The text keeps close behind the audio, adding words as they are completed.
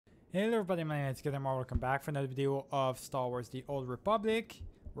Hello everybody, my name is Kid and welcome back for another video of Star Wars The Old Republic.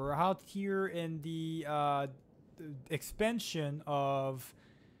 We're out here in the expansion of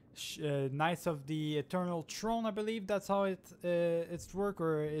Knights of the Eternal Throne, I believe that's how it's work,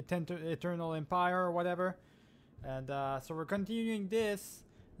 or Eternal Empire or whatever. And so we're continuing this.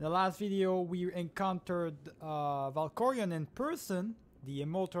 In the last video we encountered Valkorion in person, the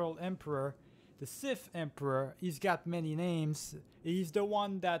Immortal Emperor. The Sith Emperor. He's got many names. He's the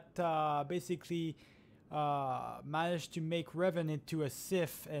one that basically managed to make Revan into a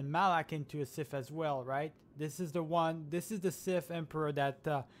Sith and Malak into a Sith as well, right? This is the one. This is the Sith Emperor that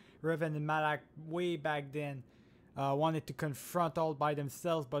Revan and Malak way back then wanted to confront all by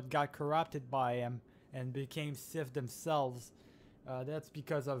themselves, but got corrupted by him and became Sith themselves. That's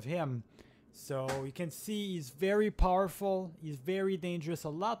because of him. So you can see he's very powerful, he's very dangerous, a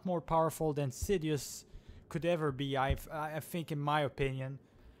lot more powerful than Sidious could ever be, I think, in my opinion.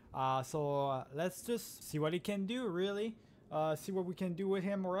 So let's just see what he can do, really. See what we can do with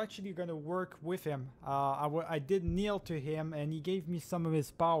him. We're actually going to work with him. I did kneel to him and he gave me some of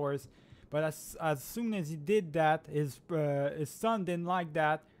his powers. But as soon as he did that, his son didn't like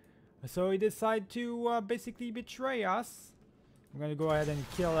that. So he decided to basically betray us. I'm gonna go ahead and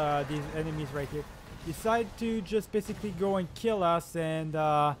kill these enemies right here. Decide to just basically go and kill us, and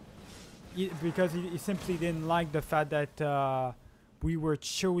because he simply didn't like the fact that we were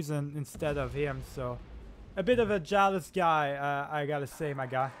chosen instead of him. So a bit of a jealous guy, I gotta say, my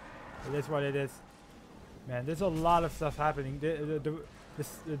guy. It is what it is. Man, there's a lot of stuff happening. The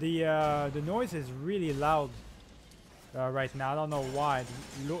noise is really loud right now. I don't know why.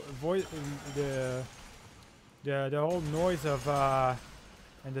 The whole noise of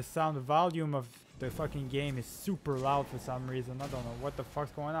and the sound volume of the fucking game is super loud for some reason. I don't know what the fuck's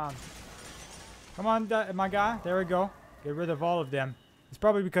going on. Come on, my guy. There we go. Get rid of all of them. It's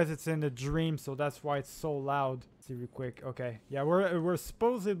probably because it's in the dream, so that's why it's so loud. Let's see real quick. Okay. Yeah, we're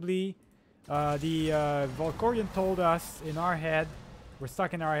supposedly the Valkorion told us in our head. We're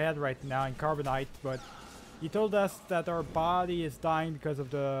stuck in our head right now in carbonite, but he told us that our body is dying because of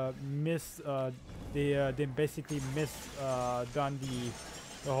the they basically done the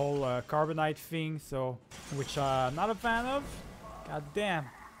whole carbonite thing, so which I'm not a fan of. God damn,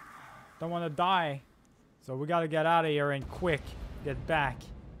 don't want to die, so we gotta get out of here and quick get back.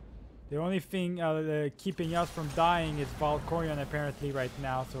 The only thing keeping us from dying is Valkorion apparently right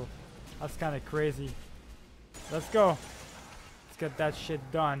now, so that's kind of crazy. Let's go. Let's get that shit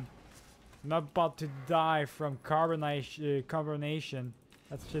done. I'm not about to die from carbonation.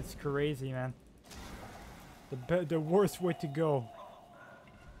 That shit's crazy, man. The worst way to go.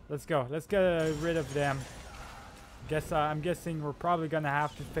 Let's go. Let's get rid of them. I'm guessing we're probably gonna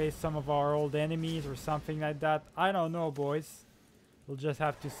have to face some of our old enemies or something like that. I don't know, boys. We'll just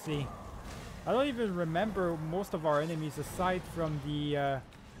have to see. I don't even remember most of our enemies aside from the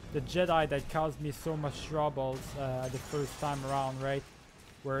Jedi that caused me so much troubles the first time around, right?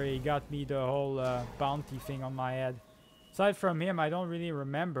 Where he got me the whole bounty thing on my head. Aside from him, I don't really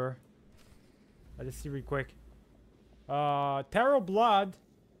remember. Let's see real quick. Tarot Blood.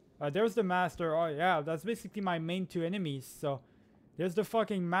 There's the Master. Oh yeah, that's basically my main two enemies. So there's the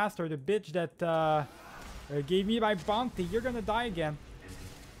fucking Master, the bitch that gave me my bounty. You're gonna die again.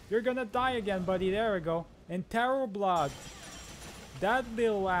 You're gonna die again, buddy. There we go. And Tarot Blood. That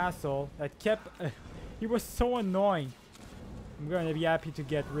little asshole that kept... he was so annoying. I'm gonna be happy to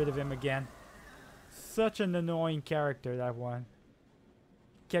get rid of him again. Such an annoying character, that one.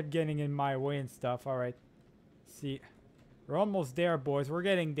 Kept getting in my way and stuff. Alright. See. We're almost there, boys. We're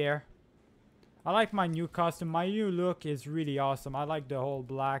getting there. I like my new costume. My new look is really awesome. I like the whole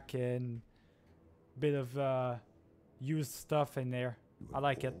black and bit of used stuff in there. I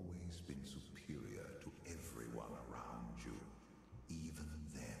like it. Always been superior to everyone around you. Even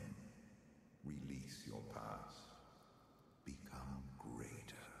then, release your past. Become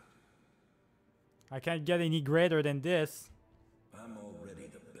greater. I can't get any greater than this. I'm already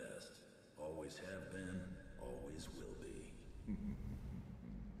the best. Always have been, always will be.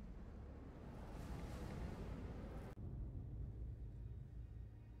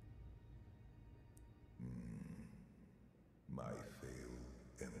 My failed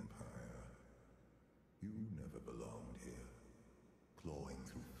empire. You never belonged here. Clawing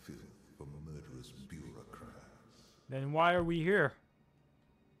through filth for murderous bureaucrats. Then why are we here?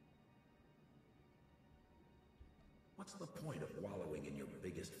 What's the point of wallowing in your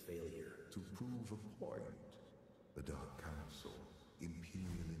biggest failure? To prove a point. The Dark Council,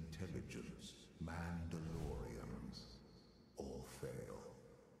 Imperial Intelligence, Mandalorians, all fail.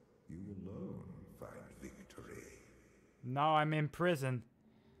 You alone find victory. Now I'm in prison.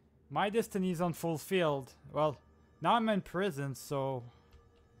 My destiny is unfulfilled. Well, now I'm in prison, so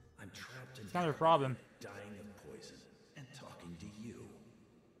I'm trapped in it's not a problem. dying of poison and talking to you.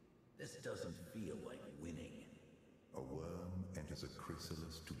 This doesn't feel like winning. A worm enters a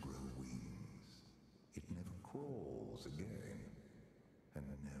chrysalis to grow wings. It never crawls again, and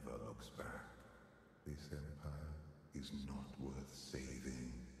never looks back. This empire is not worth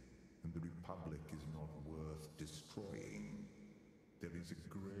saving, and the Republic is not worth destroying. There is a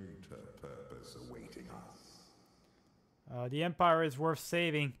greater purpose awaiting us. The Empire is worth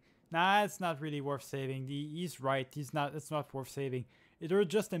saving. Nah, it's not really worth saving. He's right. It's not worth saving. They're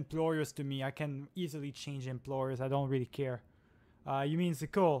just employers to me. I can easily change employers. I don't really care. You mean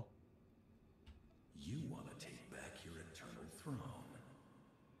Zikul? You want to take back your eternal throne.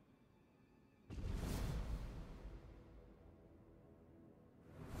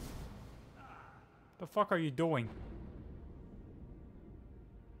 The fuck are you doing?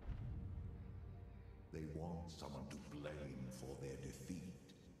 They want someone to blame for their defeat.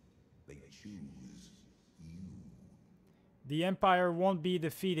 They choose you. The Empire won't be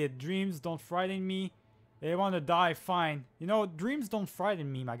defeated. Dreams don't frighten me. They want to die, fine. You know, dreams don't frighten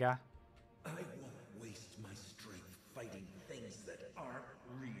me, my guy. I won't waste my strength fighting things that aren't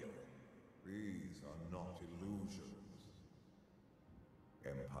real. These are not illusions.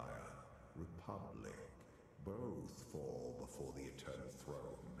 Empire, Republic, both fall before the eternal throne.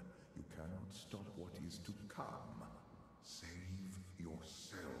 You cannot stop what is to come. Save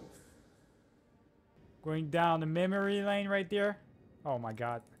yourself. Going down the memory lane right there. Oh my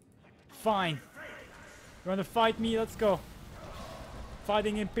god. Fine. You wanna fight me? Let's go.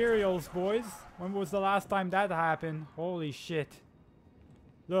 Fighting Imperials, boys. When was the last time that happened? Holy shit.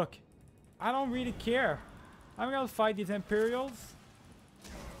 Look. I don't really care. I'm gonna fight these Imperials.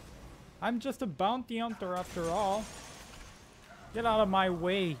 I'm just a bounty hunter after all. Get out of my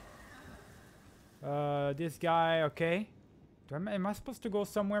way. This guy, okay. Am I supposed to go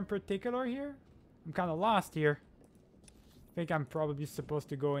somewhere in particular here? I'm kind of lost here. I think I'm probably supposed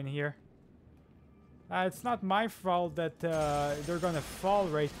to go in here. It's not my fault that they're gonna fall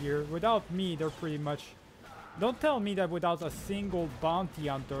right here. Without me, they're pretty much... Don't tell me that without a single bounty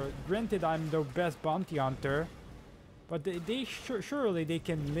hunter. Granted, I'm the best bounty hunter. But surely they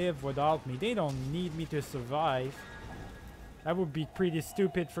can live without me. They don't need me to survive. That would be pretty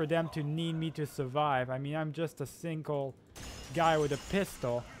stupid for them to need me to survive. I mean, I'm just a single guy with a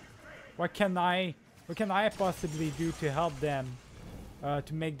pistol. What can I possibly do to help them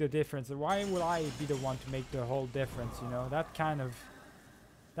to make the difference? Why would I be the one to make the whole difference, you know? That's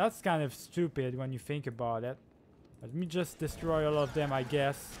kind of stupid when you think about it. Let me just destroy all of them, I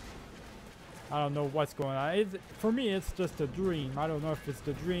guess. I don't know what's going on. For me, it's just a dream. I don't know if it's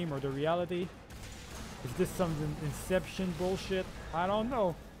the dream or the reality. Is this some Inception bullshit? I don't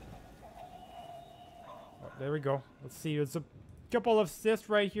know. Oh, there we go. Let's see. There's a couple of Siths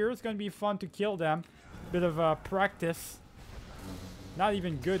right here. It's going to be fun to kill them. Bit of practice. Not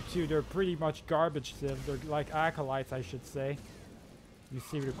even good, too. They're pretty much garbage Siths. They're like acolytes, I should say. Let me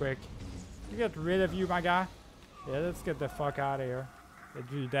see real quick. Can we get rid of you, my guy? Yeah, let's get the fuck out of here. Let's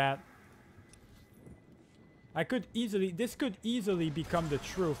do that. This could easily become the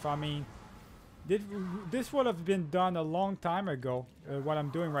truth. I mean, this would have been done a long time ago. What I'm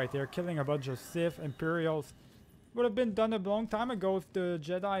doing right there, killing a bunch of Sith Imperials, would have been done a long time ago if the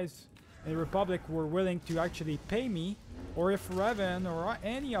Jedi's in the Republic were willing to actually pay me, or if Revan or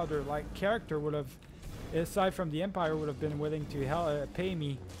any other like character would have, aside from the Empire, would have been willing to pay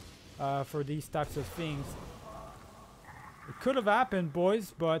me for these types of things. It could have happened,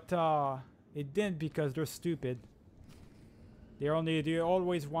 boys, but it didn't because they're stupid. They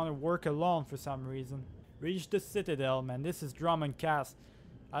always want to work alone for some reason. Reach the Citadel, man. This is Drummond Cast.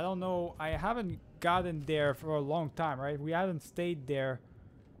 I don't know. I haven't gotten there for a long time, right? We haven't stayed there.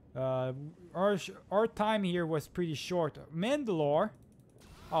 Our time here was pretty short. Mandalore.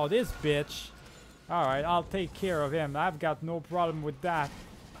 Oh, this bitch. Alright, I'll take care of him. I've got no problem with that.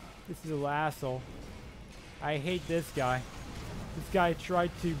 This is a little asshole. I hate this guy. This guy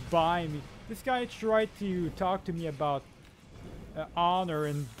tried to buy me. This guy tried to talk to me about honor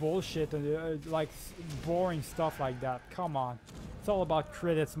and bullshit and like boring stuff like that. Come on. It's all about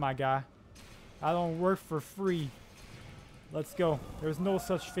credits, my guy. I don't work for free. Let's go. There's no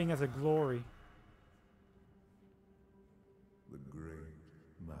such thing as a glory. The great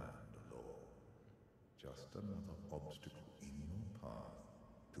Mandalore. Just another obstacle in your path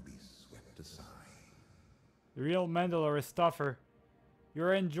to be swept aside. The real Mandalore is tougher.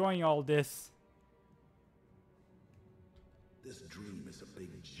 You're enjoying all this. This dream is a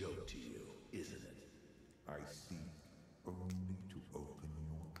big joke to you, isn't it? I seek only to open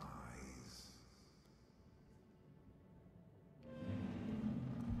your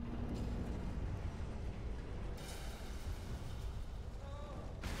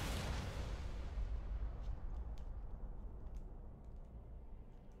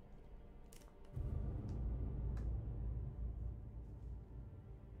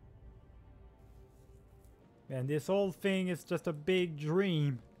Man, this whole thing is just a big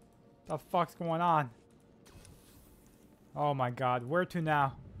dream. What the fuck's going on? Oh my god, where to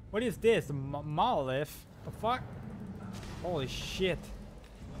now? What is this? A monolith? The fuck? Holy shit.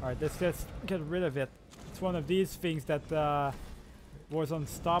 Alright, let's just get rid of it. It's one of these things that was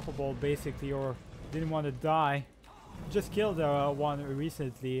unstoppable basically, or didn't want to die. Just killed one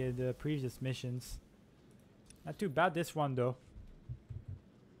recently in the previous missions. Not too bad this one though.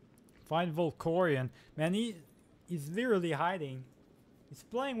 Find Volcorion. Man, he's literally hiding. He's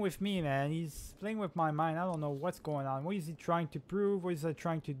playing with me, man. He's playing with my mind. I don't know what's going on. What is he trying to prove? What is he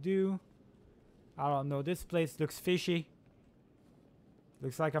trying to do? I don't know. This place looks fishy.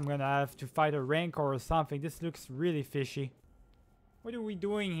 Looks like I'm gonna have to fight a rancor or something. This looks really fishy. What are we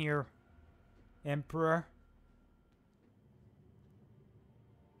doing here, Emperor?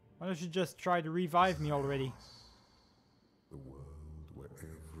 Why don't you just try to revive me already? The world where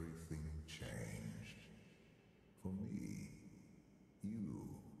everything changed. For me, you,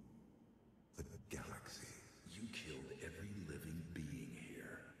 the galaxy. You killed every living being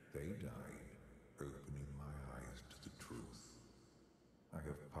here. They died, opening my eyes to the truth. I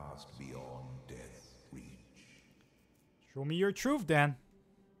have passed beyond death's reach. Show me your truth then.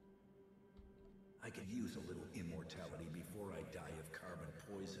 I could use a little immortality before I die of carbon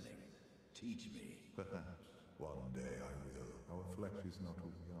poisoning. Teach me. Perhaps one day I will. Our flesh is not who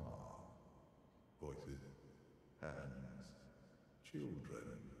we are. Voices, hands,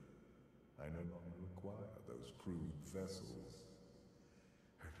 children. I no longer require those crude vessels.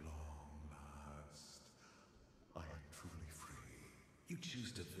 At long last, I am truly free. You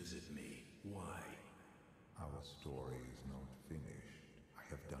choose to visit me. Why? Our story is not finished. I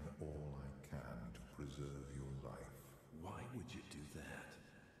have done all I can to preserve your life. Why would you do that?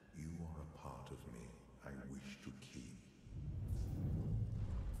 You are a part of me I wish to keep.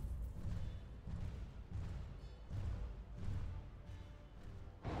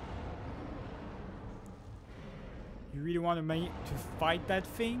 You really want me to fight that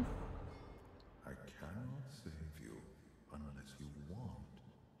thing? I cannot save you unless you want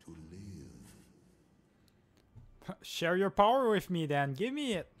to live. Share your power with me then. Give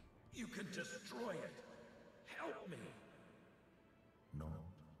me it. You can destroy it. Help me. Not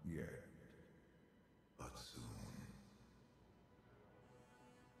yet, but soon.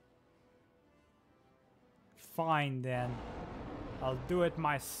 Fine then. I'll do it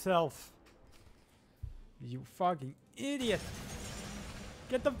myself. You fucking idiot.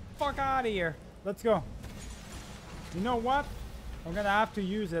 Get the fuck out of here. Let's go. You know what? I'm gonna have to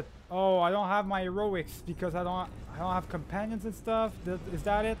use it. Oh, I don't have my heroics because I don't have companions and stuff. Is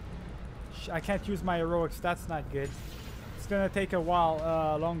that it? I can't use my heroics. That's not good. It's gonna take a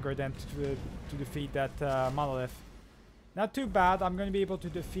while longer than to defeat that monolith. Not too bad. I'm gonna be able to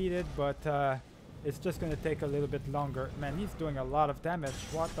defeat it, but it's just gonna take a little bit longer. Man, he's doing a lot of damage.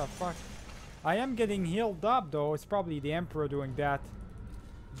 What the fuck? I am getting healed up though. It's probably the Emperor doing that.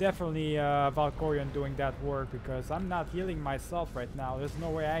 Definitely Valkorion doing that work because I'm not healing myself right now. There's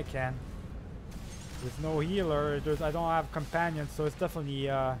no way I can. There's no healer. I don't have companions, so it's definitely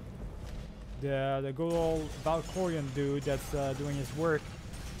the good old Valkorion dude that's doing his work.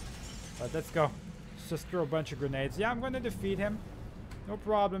 But let's go. Let's just throw a bunch of grenades. Yeah, I'm gonna defeat him. No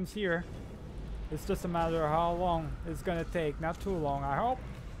problems here. It's just a matter of how long it's gonna take. Not too long, I hope.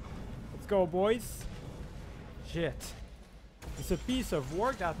 Let's go, boys. Shit. It's a piece of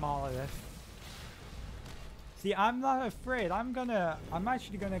work, that monolith. See, I'm not afraid. I'm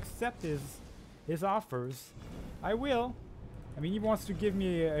actually gonna accept his offers. I will. I mean, he wants to give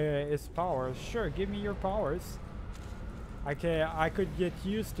me his powers. Sure, give me your powers. I could get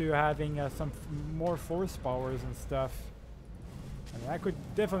used to having some more force powers and stuff. I mean, I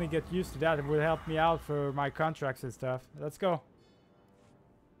could definitely get used to that. It would help me out for my contracts and stuff. Let's go.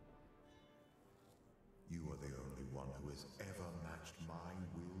 You are the only one who has ever matched my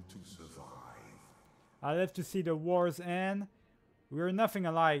will to survive. I live to see the wars end. We are nothing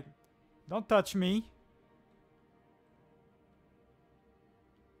alike. Don't touch me.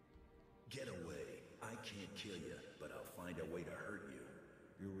 Get away. I can't kill you, but I'll find a way to hurt you.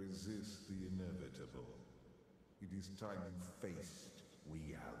 You resist the inevitable. It is time you faced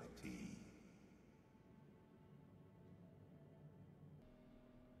reality.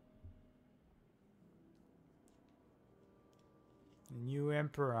 The new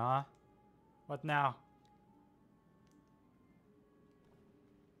Emperor, huh? What now?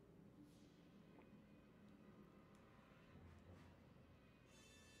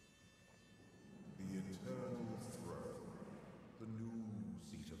 The eternal throne. The new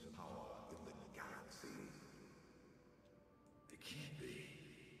seat of power in the galaxy. It can't be.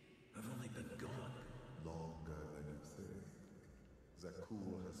 I've only been gone Long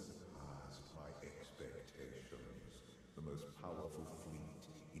pool has surpassed my expectations. The most powerful fleet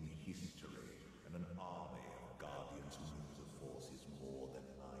in history, and an army of guardians who know the force is more than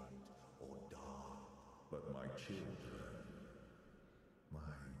light or dark. But my children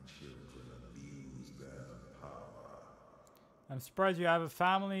abuse their power. I'm surprised you have a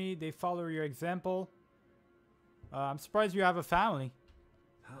family. They follow your example. I'm surprised you have a family.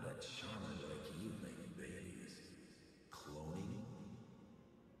 How did Shaman like you make babies? Cloning?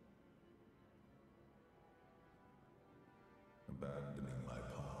 Abandoning my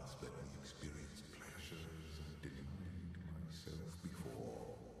past let me experience pleasures I denied myself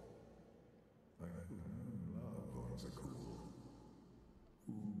before. I love Vonsacool.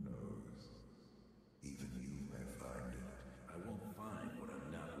 Who knows? Even you may find it. I won't find what I'm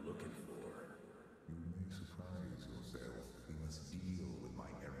not looking for. You may surprise yourself. We must deal with my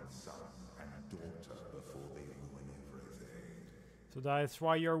errant son and daughter before they ruin everything. So that's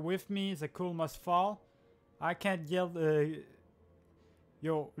why you're with me. The cool must fall. I can't kill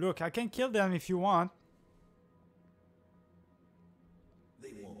Yo, look, I can kill them if you want.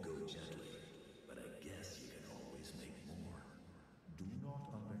 They won't go gently, but I guess you can always make more. Do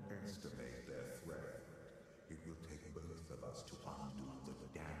not underestimate their threat. It will take both of us to undo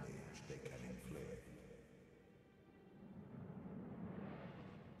the damage they can inflict.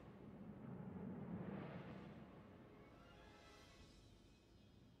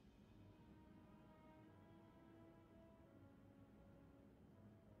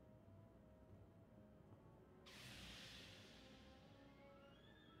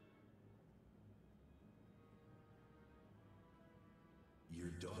 Your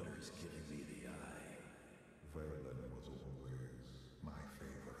daughter's giving me the eye. Valen was always my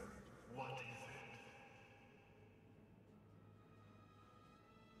favorite. What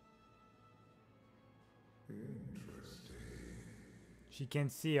is it? Interesting. She can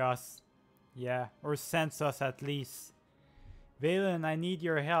see us. Yeah, or sense us at least. Valen, I need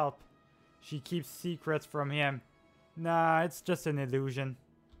your help. She keeps secrets from him. Nah, it's just an illusion.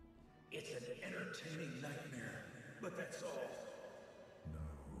 It's an entertaining nightmare, but that's all. No,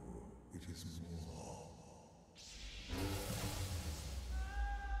 it is more.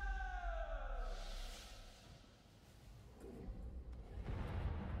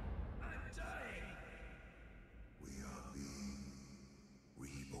 I'm dying! We are being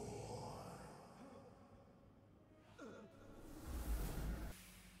reborn.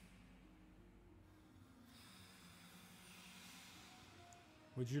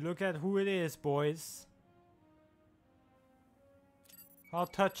 Would you look at who it is, boys? How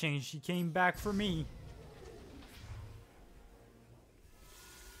touching, she came back for me.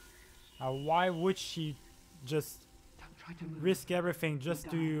 Why would she just Don't try to move. risk everything just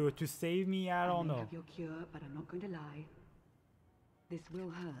to save me? I don't may know. have your cure, but I'm not going to lie. This will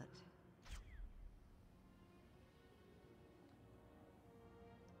hurt.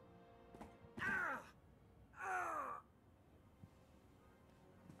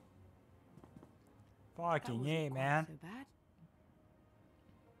 Fucking That yeah, wasn't quite man. so bad.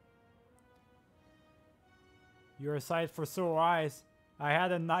 You're a sight for sore eyes. I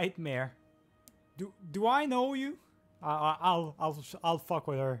had a nightmare. Do I know you? I'll fuck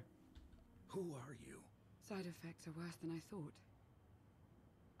with her. Who are you? Side effects are worse than I thought.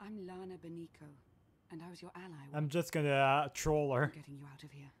 I'm Lana Beniko, and I was your ally. I'm just gonna troll her. I'm getting you out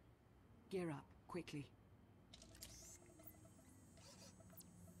of here. Gear up, quickly.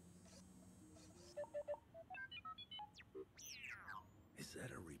 Is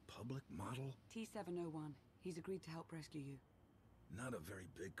that a Republic model? T-701. He's agreed to help rescue you. Not a very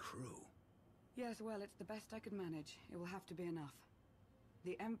big crew. Yes, well, it's the best I could manage. It will have to be enough.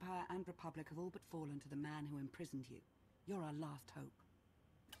 The Empire and Republic have all but fallen to the man who imprisoned you. You're our last hope.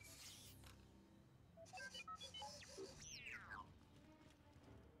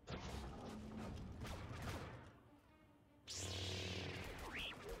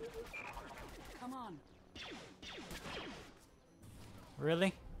 Come on.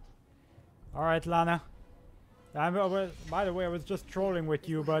 Really? Alright, Lana. By the way, I was just trolling with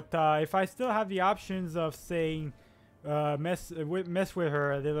you, but if I still have the options of saying mess with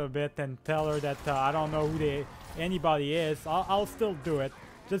her a little bit and tell her that I don't know who anybody is, I'll still do it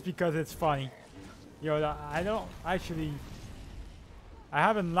just because it's funny. You know, I don't actually, I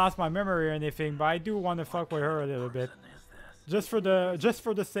haven't lost my memory or anything, but I do want to fuck with her a little bit, just for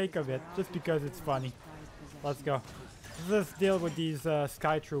the sake of it, just because it's funny. Let's go. Let's deal with these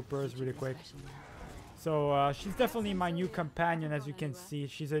sky troopers really quick. So she's definitely my new companion, as you can see.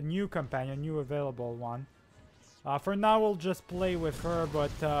 She's a new companion, new available one. For now, we'll just play with her,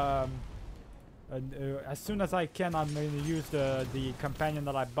 but As soon as I can, I'm going to use the companion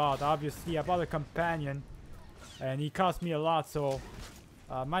that I bought. Obviously, I bought a companion, and he cost me a lot, so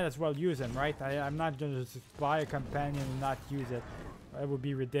might as well use him, right? I'm not going to just buy a companion and not use it. That would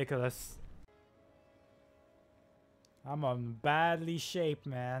be ridiculous. I'm in badly shaped,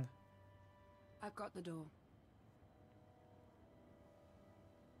 man. I've got the door.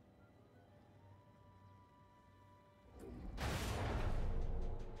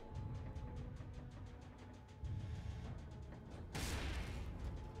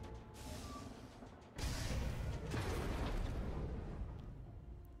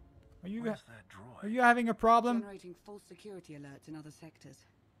 Are you having a problem? Generating false security alerts in other sectors.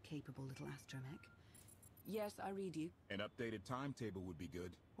 Capable little astromech. Yes, I read you. An updated timetable would be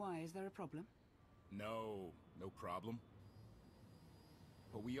good. Why, is there a problem? No problem.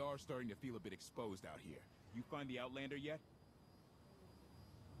 But we are starting to feel a bit exposed out here. You find the Outlander yet?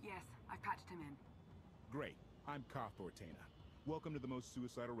 Yes, I patched him in. Great. I'm Powertech. Welcome to the most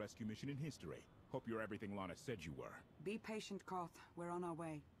suicidal rescue mission in history. Hope you're everything Lana said you were. Be patient, Koth. We're on our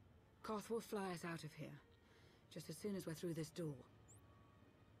way. Koth will fly us out of here. Just as soon as we're through this door.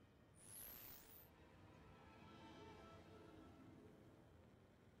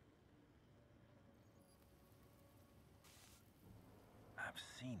 I've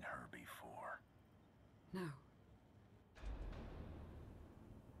seen her before. No.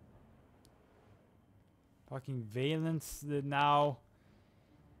 Fucking Valence now.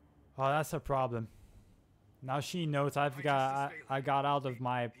 Oh, that's a problem. Now she knows I got out of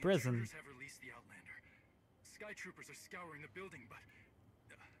my prison. The have released the Outlander. Sky troopers are scouring the building,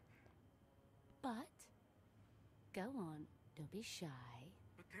 But go on, don't be shy.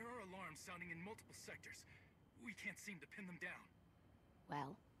 but there are alarms sounding in multiple sectors. We can't seem to pin them down.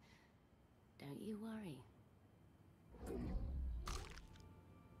 Well, don't you worry.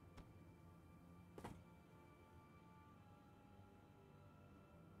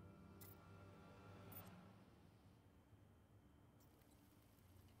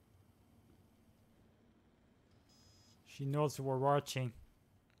 She knows we're watching.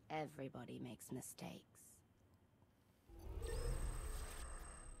 Everybody makes mistakes.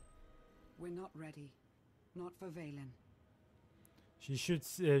 We're not ready. Not for Valen.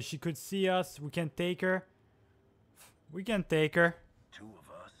 She could see us. We can take her. We can take her. Two of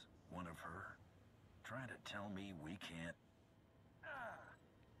us, one of her. Trying to tell me we can't.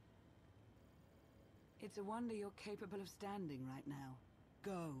 It's a wonder you're capable of standing right now.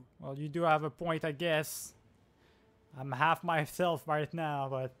 Go. Well, you do have a point, I guess. I'm half myself right now,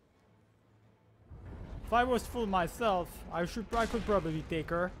 but if I was full myself, I could probably take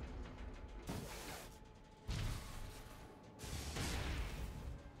her.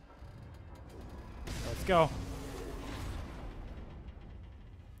 Let's go.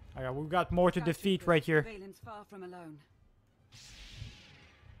 Alright, we've got more to defeat right here. Valen's far from alone.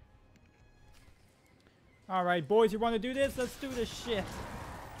 Alright, boys, you want to do this? Let's do this shit.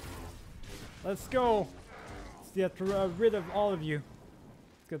 Let's go. Let's get rid of all of you.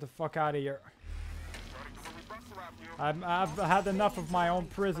 Let's get the fuck out of here. I've had enough of my own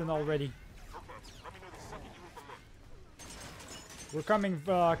prison already. We're coming,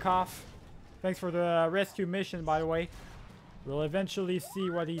 Koth. Thanks for the rescue mission, by the way. We'll eventually see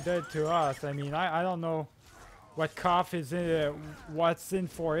what he did to us. I mean, I don't know what Koth is in, what's in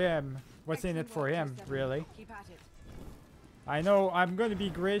for him. What's in it for him, really. Keep at it. I know I'm going to be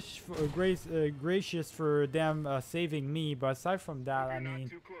gracious for them saving me, but aside from that, I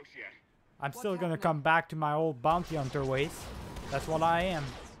mean, I'm still going to come back to my old bounty hunter ways. That's what I am.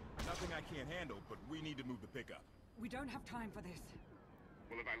 Nothing I can't handle, but we need to move the pickup. We don't have time for this.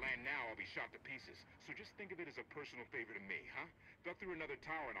 Well, if I land now, I'll be shot to pieces. So just think of it as a personal favor to me, huh? Duck through another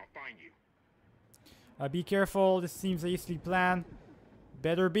tower and I'll find you. Be careful. This seems a easily planned.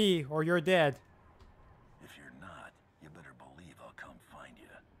 Better be, or you're dead. If you're not, you better believe I'll come find you.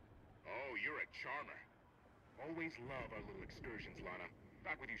 Oh, you're a charmer. Always love our little excursions, Lana.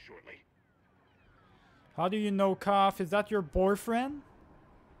 Back with you shortly. How do you know, Koth? Is that your boyfriend?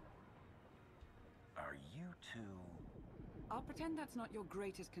 Are you two... I'll pretend that's not your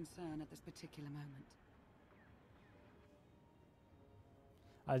greatest concern at this particular moment.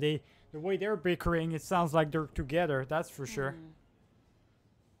 The way they're bickering, it sounds like they're together. That's for sure.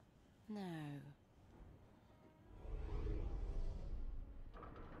 No.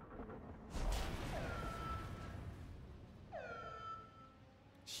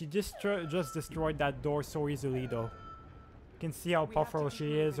 She just destroyed that door so easily, though. You can see how powerful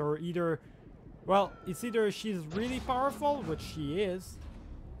she is, or either... Well, it's either she's really powerful, which she is,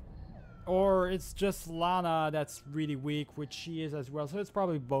 or it's just Lana that's really weak, which she is as well. So it's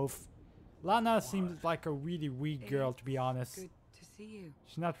probably both. Lana seems like a really weak girl, to be honest. Good to see you.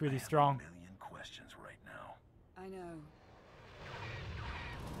 She's not really I have strong. a million questions right now. I know.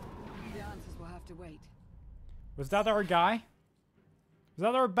 The answers will have to wait. Was that our guy? Was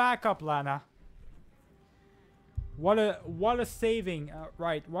that our backup, Lana? What a saving,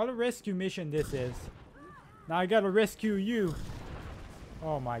 right, what a rescue mission this is. Now I gotta rescue you.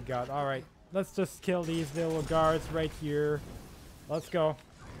 Oh my god, alright. Let's just kill these little guards right here. Let's go.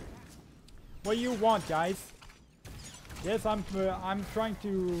 What do you want, guys? Yes, I'm trying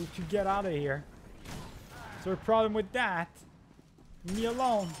to get out of here. Is there a problem with that? Leave me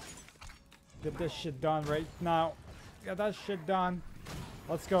alone. Get this shit done right now. Get that shit done.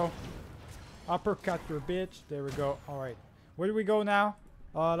 Let's go. Uppercut your bitch. There we go. Alright. Where do we go now?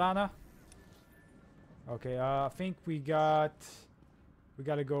 Lana? Okay, I think we gotta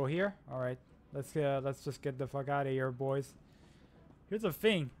go here. Alright. Let's just get the fuck out of here, boys. Here's the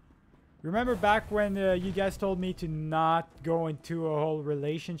thing. Remember back when you guys told me to not go into a whole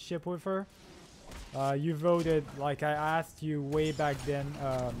relationship with her? You voted, like I asked you way back then,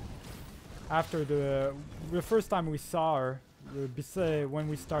 after the first time we saw her, when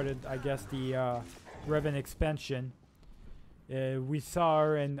we started, I guess, the Revan expansion. We saw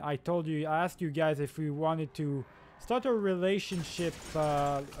her, and I asked you guys if we wanted to start a relationship,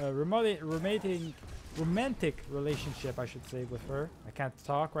 romantic relationship, I should say, with her. I can't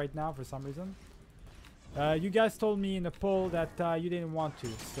talk right now for some reason. You guys told me in a poll that you didn't want to,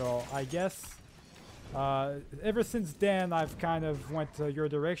 so I guess ever since then I've kind of went your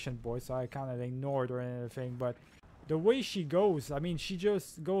direction, boys. So I kind of ignored or anything, but the way she goes, I mean, she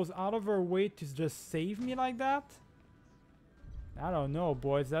just goes out of her way to just save me like that. I don't know,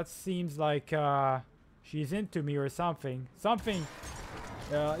 boys. That seems like she's into me or something.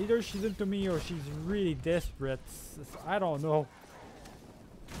 Either she's into me or she's really desperate. I don't know.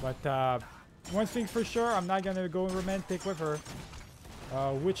 But one thing for sure, I'm not gonna go romantic with her.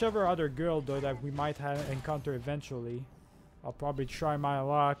 Whichever other girl though that we might encounter eventually, I'll probably try my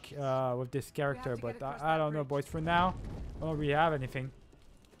luck with this character. But I don't know, boys. For now, I don't really have anything.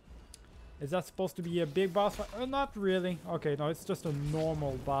 Is that supposed to be a big boss fight? Not really. Okay, no, it's just a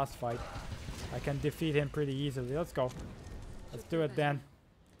normal boss fight. I can defeat him pretty easily. Let's go. Let's do it then.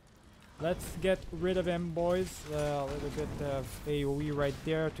 Let's get rid of him, boys. A little bit of AoE right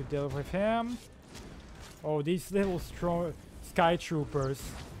there to deal with him. Oh, these little strong sky troopers.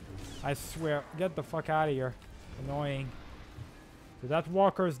 I swear, get the fuck out of here. Annoying. So that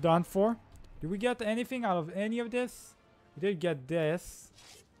walker's done for. Did we get anything out of any of this? We did get this.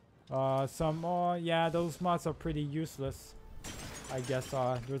 Oh yeah, those mods are pretty useless. I guess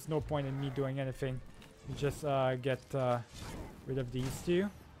there's no point in me doing anything. You just get rid of these two.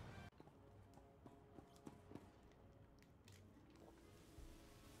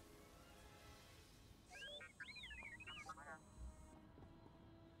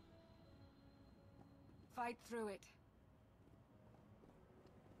 Fight through it.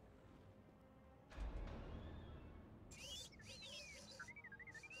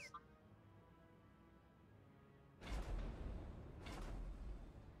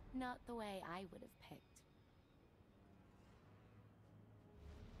 Not the way I would have picked.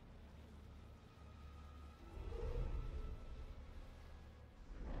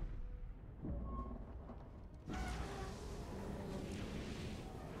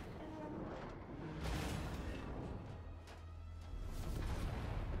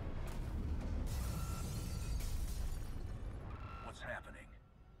 What's happening?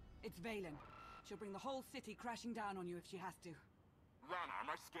 It's Valen. She'll bring the whole city crashing down on you if she has to. Lana, are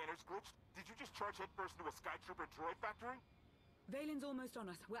my scanners glitched? Did you just charge headfirst into a Sky Trooper droid factory? Valen's almost on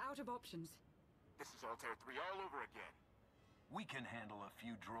us. We're out of options. This is Altair 3 all over again. We can handle a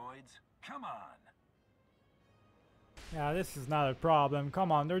few droids. Come on. Yeah, this is not a problem. Come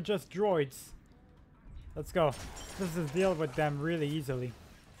on, they're just droids. Let's go. Let's just deal with them really easily.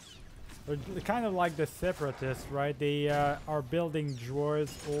 They're kind of like the Separatists, right? They are building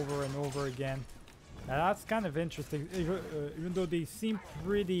droids over and over again. That's kind of interesting, even though they seem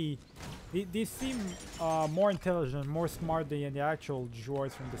pretty... They seem more intelligent, more smart than the actual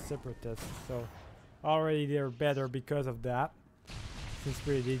droids from the Separatists. So, already they're better because of that. Seems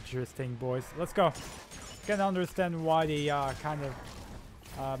pretty interesting, boys. Let's go. Can understand why they kind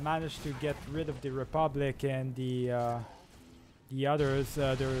of managed to get rid of the Republic and the others,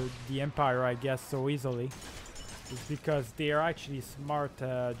 the Empire, I guess, so easily. It's because they are actually smart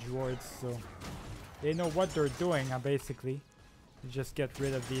droids, so... They know what they're doing, basically. You just get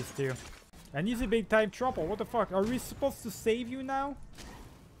rid of these two. And he's a big time trouble. What the fuck? Are we supposed to save you now?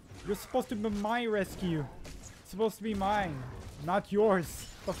 You're supposed to be my rescue. It's supposed to be mine, not yours.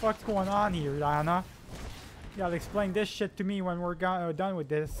 What the fuck's going on here, Lana? You gotta explain this shit to me when we're done with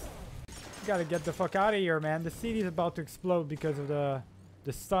this. We gotta get the fuck out of here, man. The city's about to explode because of the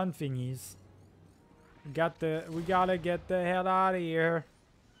stun thingies. We gotta get the hell out of here.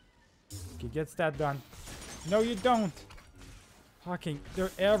 Okay, gets that done. No, you don't. Fucking,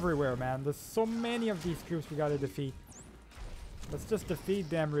 they're everywhere, man. There's so many of these groups we gotta defeat. Let's just defeat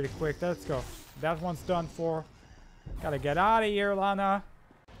them really quick. Let's go. That one's done for. Gotta get out of here, Lana.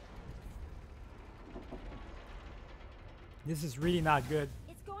 This is really not good.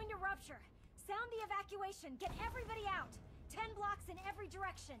 It's going to rupture. Sound the evacuation. Get everybody out. 10 blocks in every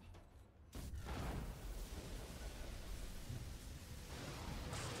direction.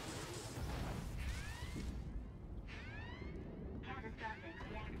 Catastrophic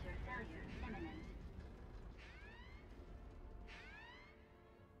reactor failure imminent.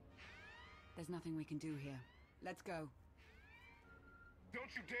 There's nothing we can do here. Let's go.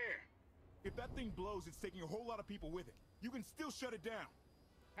 Don't you dare! If that thing blows, it's taking a whole lot of people with it. You can still shut it down.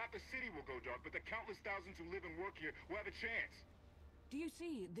 Half the city will go dark, but the countless thousands who live and work here will have a chance. Do you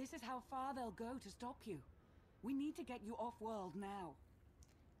see? This is how far they'll go to stop you. We need to get you off-world now.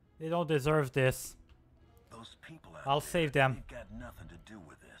 They don't deserve this. Those people out I'll there, save them. They've got nothing to do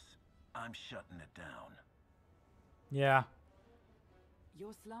with this. I'm shutting it down. Yeah.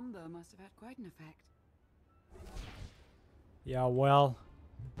 Your slumber must have had quite an effect. Yeah, well.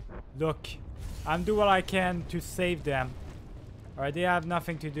 Look. I'm doing what I can to save them. Alright, they have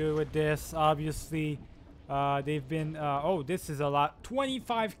nothing to do with this, obviously. They've been... oh, this is a lot.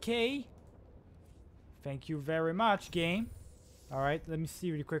 25k? Thank you very much, game. Alright, let me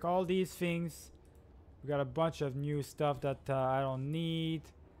see really quick. All these things. We got a bunch of new stuff that I don't need.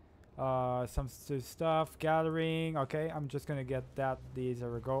 Some stuff. Gathering. Okay, I'm just gonna get that.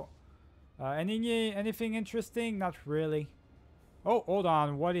 There we go. Anything interesting? Not really. Oh, hold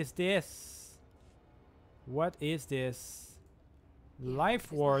on. What is this? What is this?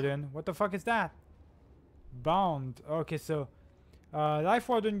 Life Warden. What the fuck is that? Bound. Okay, so Life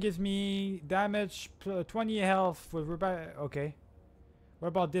Warden gives me damage, 20 health with okay. What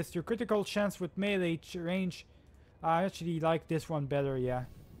about this? Your critical chance with melee range. I actually like this one better, yeah.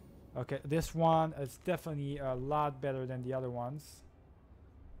 Okay, this one is definitely a lot better than the other ones.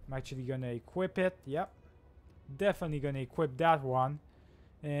 I'm actually gonna equip it. Yep. Definitely gonna equip that one.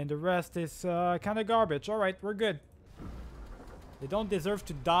 And the rest is kind of garbage. Alright, we're good. They don't deserve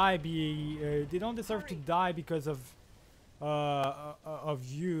to die. They don't deserve to die because of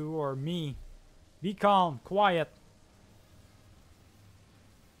you or me. Be calm, quiet.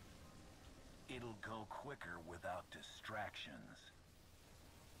 It'll go quicker without distractions.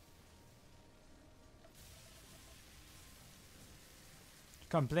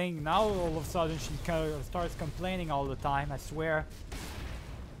 Complaining now, all of a sudden she kind of starts complaining all the time. I swear.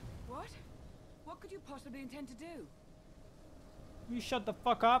 What? What could you possibly intend to do? You shut the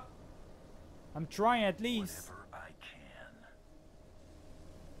fuck up. I'm trying at least. Whatever I can.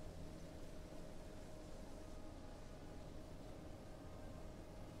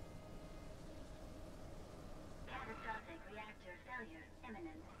 Catastrophic reactor failure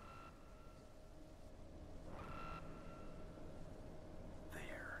imminent.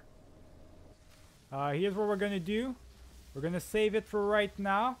 There. Here's what we're gonna do. We're gonna save it for right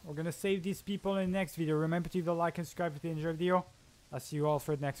now. We're gonna save these people in the next video. Remember to leave a like and subscribe if you enjoyed the video. I'll see you all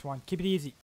for the next one. Keep it easy.